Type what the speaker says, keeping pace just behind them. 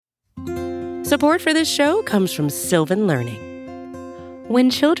Support for this show comes from Sylvan Learning. When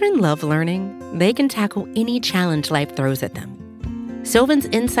children love learning, they can tackle any challenge life throws at them. Sylvan's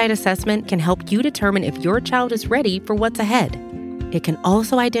Insight Assessment can help you determine if your child is ready for what's ahead. It can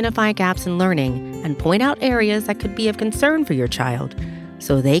also identify gaps in learning and point out areas that could be of concern for your child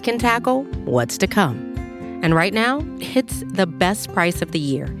so they can tackle what's to come. And right now, it's the best price of the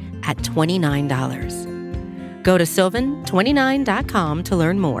year at $29. Go to sylvan29.com to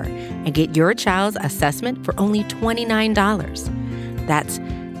learn more and get your child's assessment for only $29. That's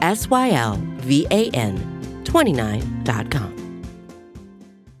SYLVAN 29.com.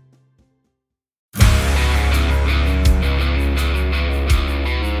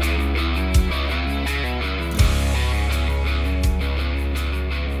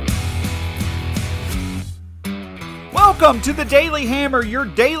 Welcome to the Daily Hammer, your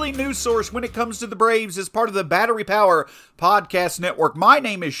daily news source when it comes to the Braves as part of the Battery Power Podcast Network. My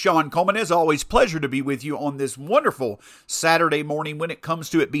name is Sean Coleman. As always, pleasure to be with you on this wonderful Saturday morning when it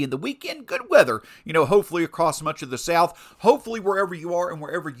comes to it being the weekend. Good weather, hopefully across much of the South. Hopefully wherever you are and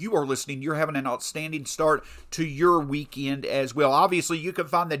wherever you are listening, you're having an outstanding start to your weekend as well. Obviously, you can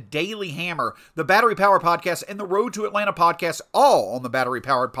find the Daily Hammer, the Battery Power Podcast, and the Road to Atlanta Podcast all on the Battery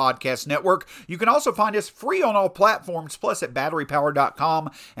Powered Podcast Network. You can also find us free on all platforms, plus at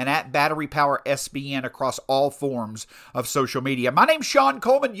batterypower.com and at batterypowersbn across all forms of social media. My name's Sean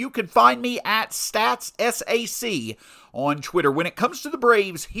Coleman. You can find me at StatsSAC on Twitter. When it comes to the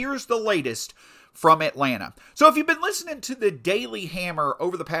Braves, here's the latest from Atlanta. So if you've been listening to the Daily Hammer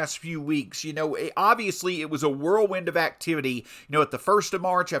over the past few weeks, obviously it was a whirlwind of activity, at the 1st of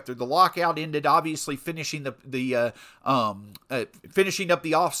March after the lockout ended, obviously finishing finishing up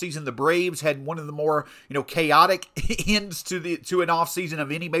the offseason. The Braves had one of the more, chaotic ends to an offseason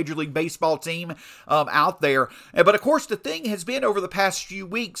of any Major League Baseball team out there. But of course, the thing has been over the past few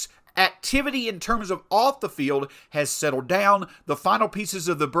weeks, activity in terms of off the field has settled down. The final pieces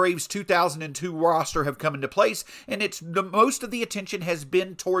of the Braves 2002 roster have come into place, and most of the attention has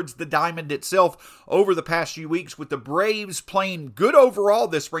been towards the diamond itself over the past few weeks, with the Braves playing good overall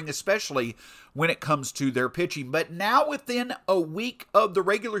this spring, especially when it comes to their pitching. But now, within a week of the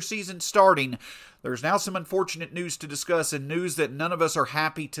regular season starting, there's now some unfortunate news to discuss, and news that none of us are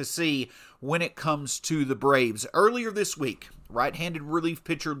happy to see when it comes to the Braves. Earlier this week, right-handed relief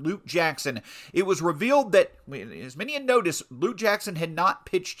pitcher Luke Jackson, it was revealed that, as many had noticed, Luke Jackson had not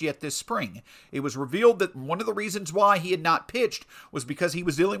pitched yet this spring. It was revealed that one of the reasons why he had not pitched was because he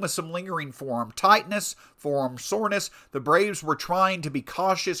was dealing with some lingering forearm tightness, forearm soreness. The Braves were trying to be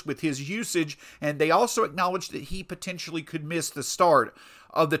cautious with his usage, and they also acknowledged that he potentially could miss the start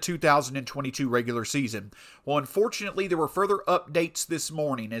of the 2022 regular season. Well, unfortunately, there were further updates this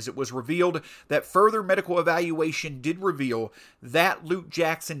morning as it was revealed that further medical evaluation did reveal that Luke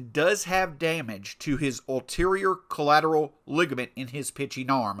Jackson does have damage to his ulterior collateral ligament in his pitching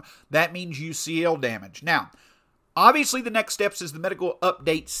arm. That means UCL damage. Now, obviously, the next steps, as the medical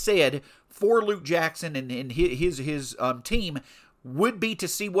update said, for Luke Jackson and his team would be to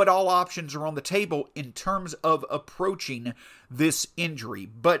see what all options are on the table in terms of approaching this injury.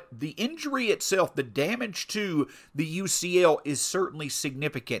 But the injury itself, the damage to the UCL, is certainly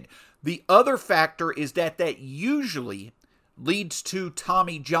significant. The other factor is that usually leads to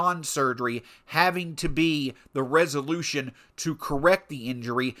Tommy John surgery having to be the resolution to correct the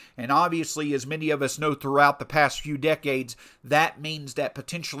injury. And obviously, as many of us know throughout the past few decades, that means that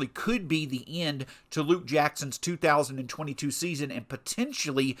potentially could be the end to Luke Jackson's 2022 season, and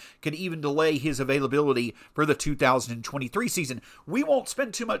potentially could even delay his availability for the 2023 season. We won't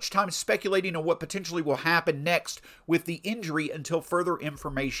spend too much time speculating on what potentially will happen next with the injury until further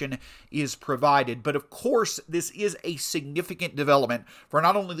information is provided. But of course, this is a significant development for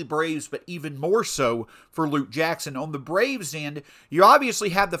not only the Braves, but even more so for Luke Jackson. On the Braves end, you obviously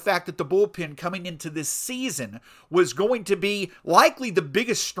have the fact that the bullpen coming into this season was going to be likely the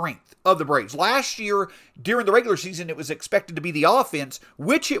biggest strength of the Braves. Last year, during the regular season, it was expected to be the offense,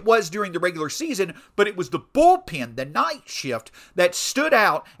 which it was during the regular season, but it was the bullpen, the night shift, that stood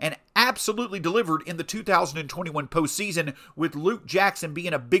out and absolutely delivered in the 2021 postseason, with Luke Jackson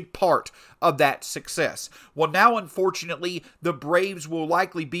being a big part of that success. Well, now, unfortunately, the Braves will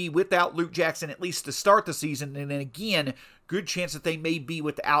likely be without Luke Jackson at least to start the season, and then again good chance that they may be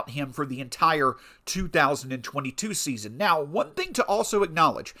without him for the entire 2022 season. Now, one thing to also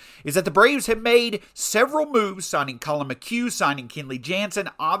acknowledge is that the Braves have made several moves, signing Colin McHugh, signing Kenley Jansen,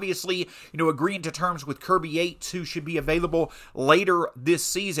 obviously, agreeing to terms with Kirby Yates, who should be available later this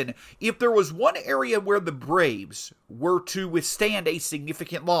season. If there was one area where the Braves were to withstand a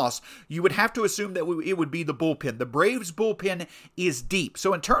significant loss, you would have to assume that it would be the bullpen. The Braves bullpen is deep.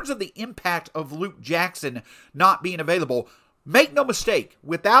 So in terms of the impact of Luke Jackson not being available, make no mistake,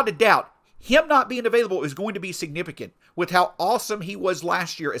 without a doubt, him not being available is going to be significant with how awesome he was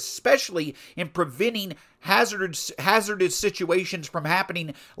last year, especially in preventing hazardous situations from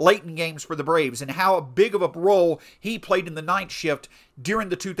happening late in games for the Braves, and how big of a role he played in the ninth shift during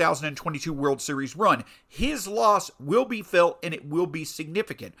the 2022 World Series run. His loss will be felt, and it will be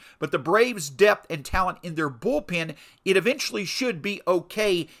significant. But the Braves' depth and talent in their bullpen, it eventually should be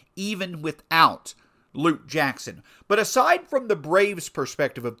okay even without Luke Jackson. But aside from the Braves'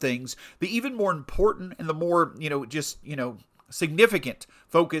 perspective of things, the even more important and the more, significant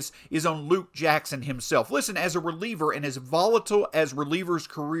focus is on Luke Jackson himself. Listen, as a reliever, and as volatile as relievers'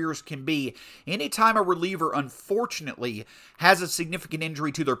 careers can be, anytime a reliever, unfortunately, has a significant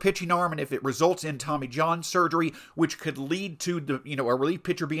injury to their pitching arm, and if it results in Tommy John surgery, which could lead to a relief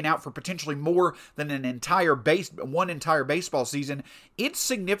pitcher being out for potentially more than one entire baseball season, it's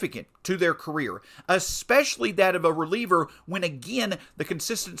significant to their career, especially that of a reliever when, again, the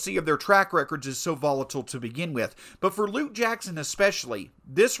consistency of their track records is so volatile to begin with. But for Luke Jackson especially,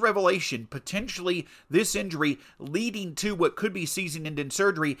 this revelation, potentially this injury leading to what could be season-ending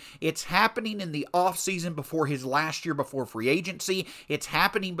surgery, it's happening in the offseason before his last year before free agency. It's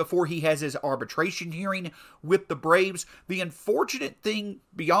happening before he has his arbitration hearing with the Braves. The unfortunate thing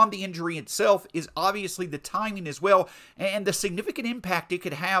beyond the injury itself is obviously the timing as well, and the significant impact it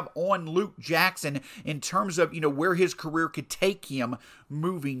could have on Luke Jackson in terms of, where his career could take him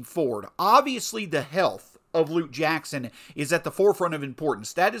moving forward. Obviously, the health of Luke Jackson is at the forefront of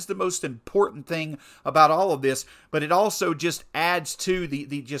importance. That is the most important thing about all of this, but it also just adds to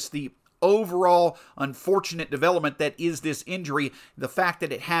the overall unfortunate development that is this injury. The fact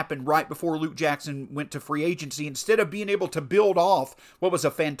that it happened right before Luke Jackson went to free agency, instead of being able to build off what was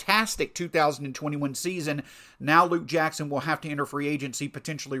a fantastic 2021 season, now Luke Jackson will have to enter free agency,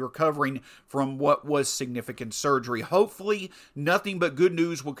 potentially recovering from what was significant surgery. Hopefully, nothing but good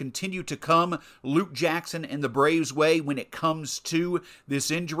news will continue to come Luke Jackson and the Braves' way when it comes to this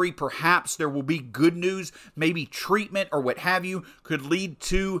injury. Perhaps there will be good news, maybe treatment or what have you could lead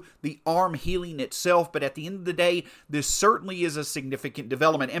to the arm healing itself, but at the end of the day, this certainly is a significant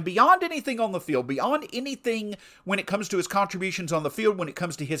development. And beyond anything on the field, beyond anything when it comes to his contributions on the field, when it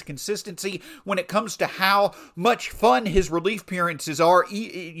comes to his consistency, when it comes to how much fun his relief appearances are,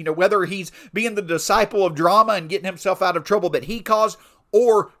 whether he's being the disciple of drama and getting himself out of trouble that he caused,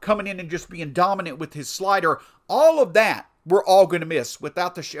 or coming in and just being dominant with his slider, all of that we're all going to miss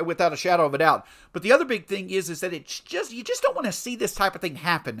without a shadow of a doubt. But the other big thing is that you just don't want to see this type of thing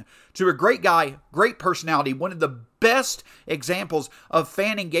happen to a great guy, great personality, one of the best examples of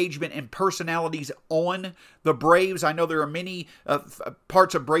fan engagement and personalities on the Braves. I know there are many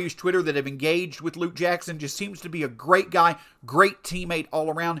parts of Braves Twitter that have engaged with Luke Jackson. Just seems to be a great guy, great teammate all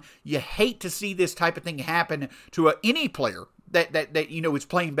around. You hate to see this type of thing happen to any player that is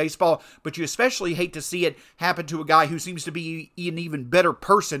playing baseball, but you especially hate to see it happen to a guy who seems to be an even better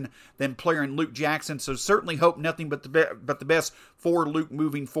person than player in Luke Jackson. So certainly hope nothing but the best for Luke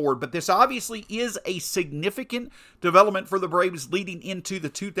moving forward. But this obviously is a significant development for the Braves leading into the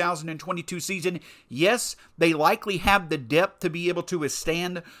 2022 season. Yes, they likely have the depth to be able to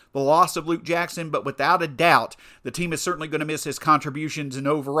withstand the loss of Luke Jackson, but without a doubt, the team is certainly going to miss his contributions and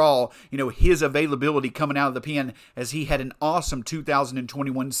overall, his availability coming out of the pen, as he had an awesome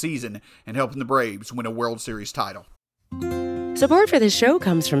 2021 season and helping the Braves win a World Series title. Support for this show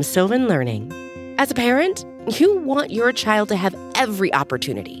comes from Sylvan Learning. As a parent, you want your child to have every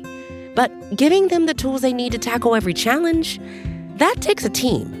opportunity, but giving them the tools they need to tackle every challenge, that takes a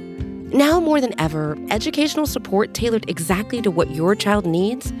team. Now more than ever, educational support tailored exactly to what your child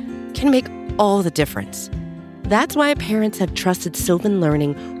needs can make all the difference. That's why parents have trusted Sylvan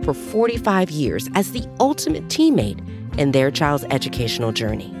Learning for 45 years as the ultimate teammate in their child's educational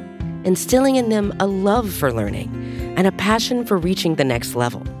journey, instilling in them a love for learning and a passion for reaching the next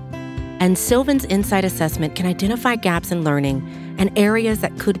level. And Sylvan's Insight Assessment can identify gaps in learning and areas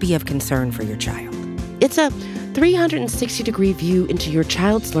that could be of concern for your child. It's a 360-degree view into your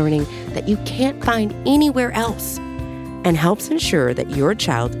child's learning that you can't find anywhere else, and helps ensure that your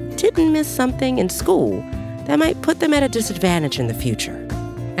child didn't miss something in school that might put them at a disadvantage in the future.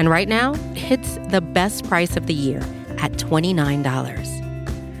 And right now, it's the best price of the year at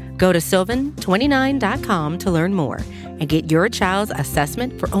 $29. Go to sylvan29.com to learn more and get your child's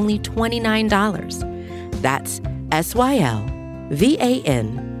assessment for only $29. That's SYLVAN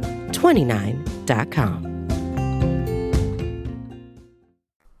 29.com.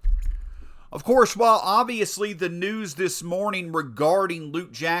 Of course, while obviously the news this morning regarding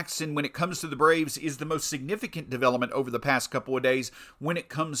Luke Jackson when it comes to the Braves is the most significant development over the past couple of days when it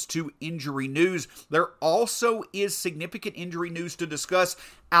comes to injury news, there also is significant injury news to discuss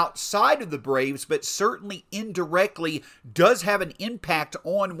outside of the Braves, but certainly indirectly does have an impact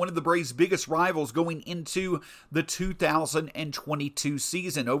on one of the Braves' biggest rivals going into the 2022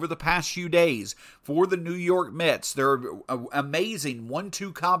 season. Over the past few days for the New York Mets, their amazing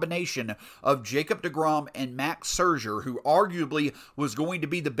 1-2 combination of Jacob deGrom and Max Scherzer, who arguably was going to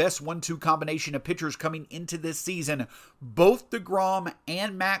be the best 1-2 combination of pitchers coming into this season, both deGrom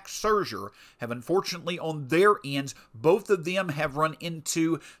and Max Scherzer have unfortunately on their ends, both of them have run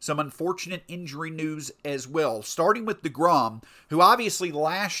into some unfortunate injury news as well. Starting with deGrom, who obviously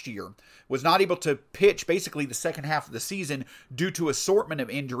last year was not able to pitch basically the second half of the season due to assortment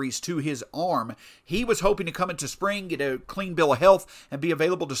of injuries to his arm. He was hoping to come into spring, get a clean bill of health, and be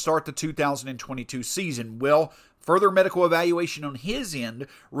available to start the 2022 season. Well, further medical evaluation on his end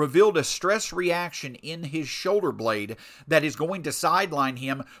revealed a stress reaction in his shoulder blade that is going to sideline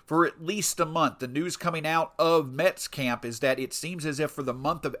him for at least a month. The news coming out of Mets camp is that it seems as if for the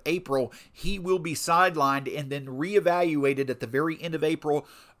month of April, he will be sidelined and then reevaluated at the very end of April,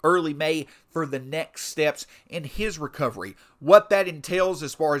 early May, for the next steps in his recovery. What that entails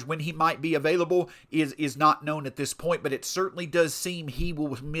as far as when he might be available is not known at this point, but it certainly does seem he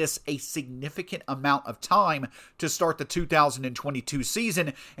will miss a significant amount of time to start the 2022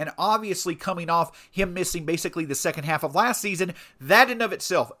 season. And obviously coming off him missing basically the second half of last season, that in of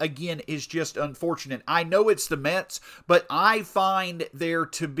itself, again, is just unfortunate. I know it's the Mets, but I find there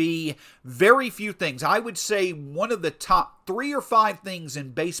to be very few things. I would say one of the top 3 or 5 things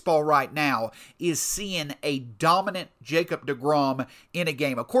in baseball right now is seeing a dominant Jacob deGrom in a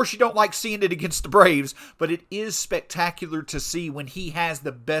game. Of course, you don't like seeing it against the Braves, but it is spectacular to see when he has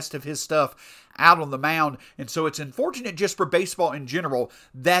the best of his stuff out on the mound. And so it's unfortunate just for baseball in general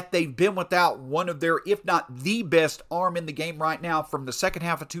that they've been without one of their, if not the best arm in the game right now from the second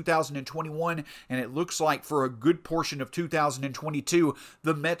half of 2021. And it looks like for a good portion of 2022,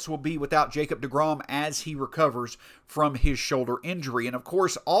 the Mets will be without Jacob deGrom as he recovers from his shoulder injury. And of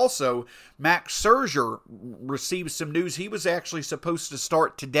course, also, Max Scherzer received some news. He was actually supposed to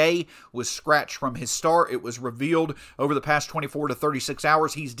start today, was scratched from his start. It was revealed over the past 24 to 36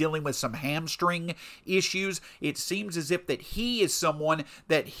 hours he's dealing with some hamstring issues. It seems as if that he is someone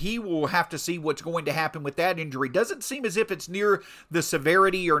that he will have to see what's going to happen with that injury. Doesn't seem as if it's near the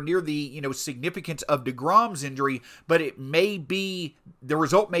severity or near the significance of deGrom's injury, but it may be, the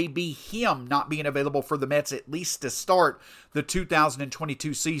result may be him not being available for the Mets at least to start the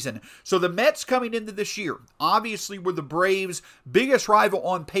 2022 season. So the Mets coming into this year obviously were the Braves' biggest rival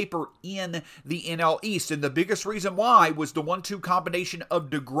on paper in the NL East, and the biggest reason why was the 1-2 combination of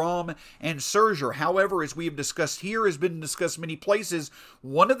deGrom and Scherzer. However, as we have discussed here, has been discussed many places,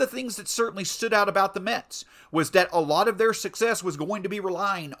 one of the things that certainly stood out about the Mets was that a lot of their success was going to be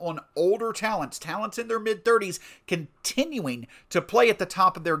relying on older talents in their mid-30s continuing to play at the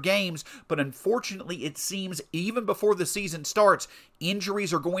top of their games. But unfortunately, it seems even before the season starts,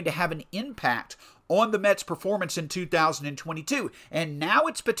 injuries are going to have an impact on the Mets' performance in 2022. And now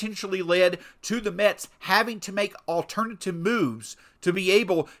it's potentially led to the Mets having to make alternative moves to be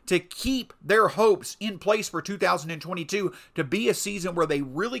able to keep their hopes in place for 2022 to be a season where they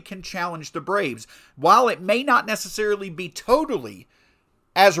really can challenge the Braves. While it may not necessarily be totally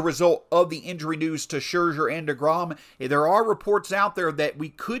as a result of the injury news to Scherzer and deGrom, there are reports out there that we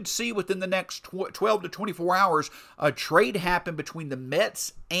could see within the next 12 to 24 hours a trade happen between the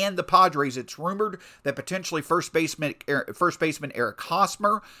Mets and the Padres. It's rumored that potentially first baseman Eric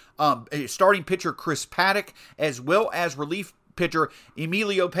Hosmer, starting pitcher Chris Paddock, as well as relief pitcher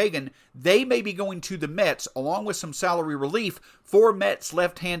Emilio Pagan, they may be going to the Mets along with some salary relief for Mets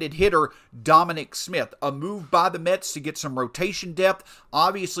left-handed hitter Dominic Smith. A move by the Mets to get some rotation depth.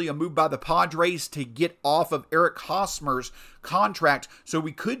 Obviously a move by the Padres to get off of Eric Hosmer's contract. So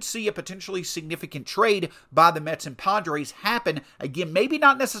we could see a potentially significant trade by the Mets and Padres happen. Again, maybe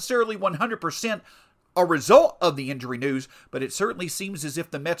not necessarily 100% a result of the injury news, but it certainly seems as if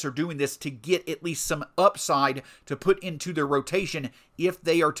the Mets are doing this to get at least some upside to put into their rotation if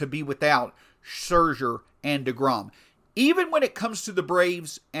they are to be without Scherzer and deGrom. Even when it comes to the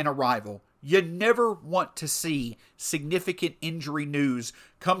Braves and a rival, you never want to see significant injury news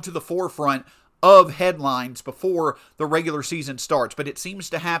come to the forefront of headlines before the regular season starts, but it seems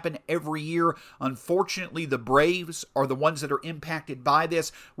to happen every year. Unfortunately, the Braves are the ones that are impacted by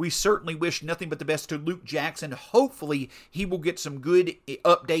this. We certainly wish nothing but the best to Luke Jackson. Hopefully, he will get some good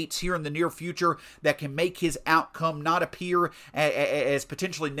updates here in the near future that can make his outcome not appear as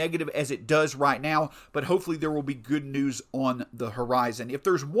potentially negative as it does right now, but hopefully there will be good news on the horizon. If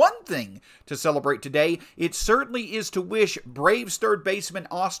there's one thing to celebrate today, it certainly is to wish Braves third baseman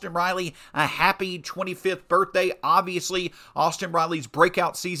Austin Riley a happy 25th birthday. Obviously, Austin Riley's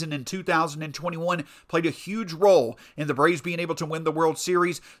breakout season in 2021 played a huge role in the Braves being able to win the World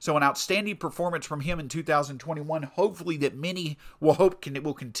Series, so an outstanding performance from him in 2021, hopefully that many will hope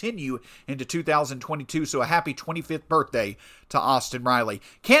will continue into 2022, so a happy 25th birthday to Austin Riley.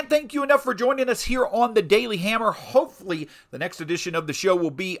 Can't thank you enough for joining us here on the Daily Hammer. Hopefully, the next edition of the show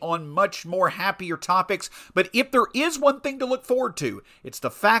will be on much more happier topics, but if there is one thing to look forward to, it's the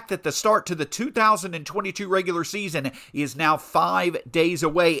fact that the start to the 2022 regular season is now 5 days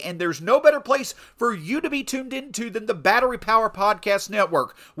away, and there's no better place for you to be tuned into than the Battery Power Podcast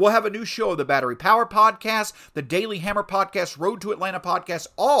Network. We'll have a new show, the Battery Power Podcast, the Daily Hammer Podcast, Road to Atlanta Podcast,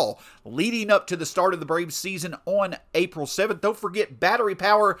 all leading up to the start of the Braves season on April 7th. Don't forget Battery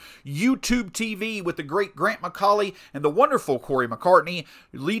Power YouTube TV with the great Grant McCauley and the wonderful Corey McCartney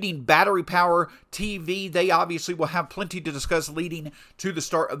leading Battery Power TV. They obviously will have plenty to discuss leading to the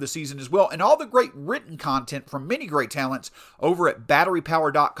start of the season as well, and all the great written content from many great talents over at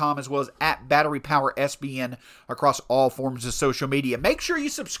batterypower.com as well as at BatteryPowerSBN across all forms of social media. Make sure you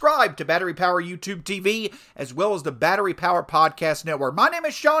subscribe to Battery Power YouTube TV as well as the Battery Power Podcast Network. My name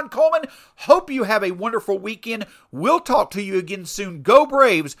is Sean Coleman. Hope you have a wonderful weekend. We'll talk to you again soon. Go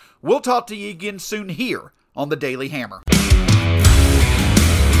Braves. We'll talk to you again soon here on the Daily Hammer.